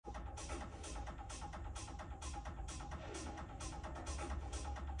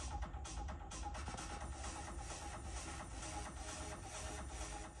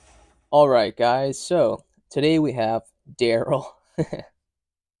Alright, guys, so today we have Darryl.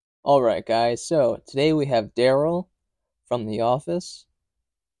 Alright, guys, so today we have Darryl from The Office,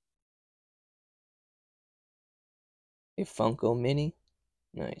 a Funko Mini.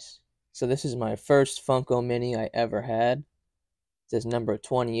 Nice. So this is my first Funko Mini I ever had. It says number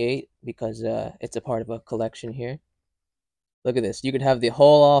 28 because it's a part of a collection here. Look at this. You could have the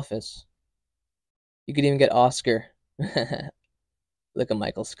whole office. You could even get Oscar. Look at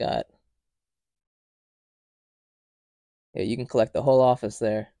Michael Scott. Yeah, you can collect the whole office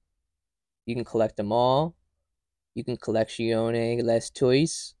there. You can collect them all. You can colleccione les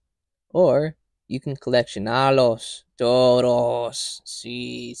toys. Or you can coleccionarlos todos.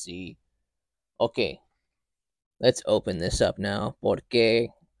 Sí, sí. Okay, let's open this up now. Porque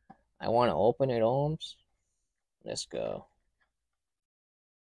I want to open it, Holmes. Let's go.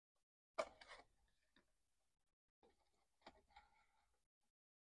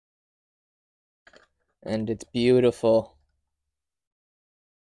 And it's beautiful.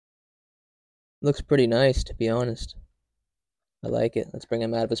 Looks pretty nice, to be honest. I like it. Let's bring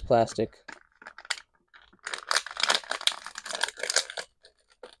him out of his plastic.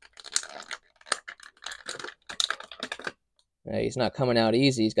 He's not coming out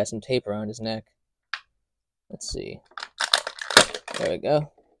easy. He's got some tape around his neck. Let's see. There we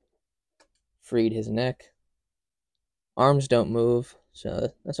go. Freed his neck. Arms don't move,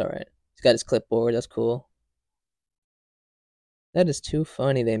 so that's alright. He's got his clipboard. That's cool. That is too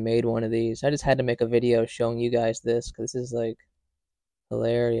funny they made one of these. I just had to make a video showing you guys this because this is like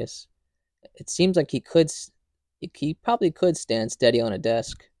hilarious. It seems like he probably could stand steady on a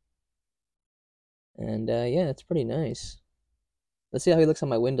desk. And yeah, it's pretty nice. Let's see how he looks on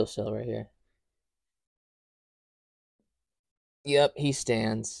my windowsill right here. Yep, he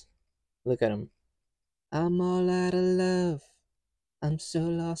stands. Look at him. I'm all out of love. I'm so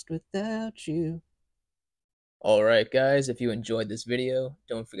lost without you. Alright, guys, if you enjoyed this video,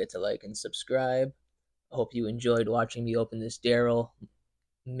 don't forget to like and subscribe. I hope you enjoyed watching me open this Darryl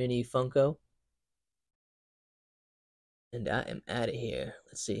mini Funko. And I am out of here.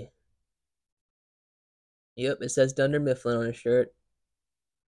 Let's see. Yep, it says Dunder Mifflin on his shirt.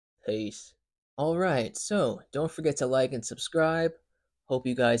 Peace. Alright, so don't forget to like and subscribe. Hope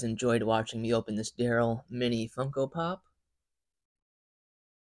you guys enjoyed watching me open this Darryl mini Funko Pop.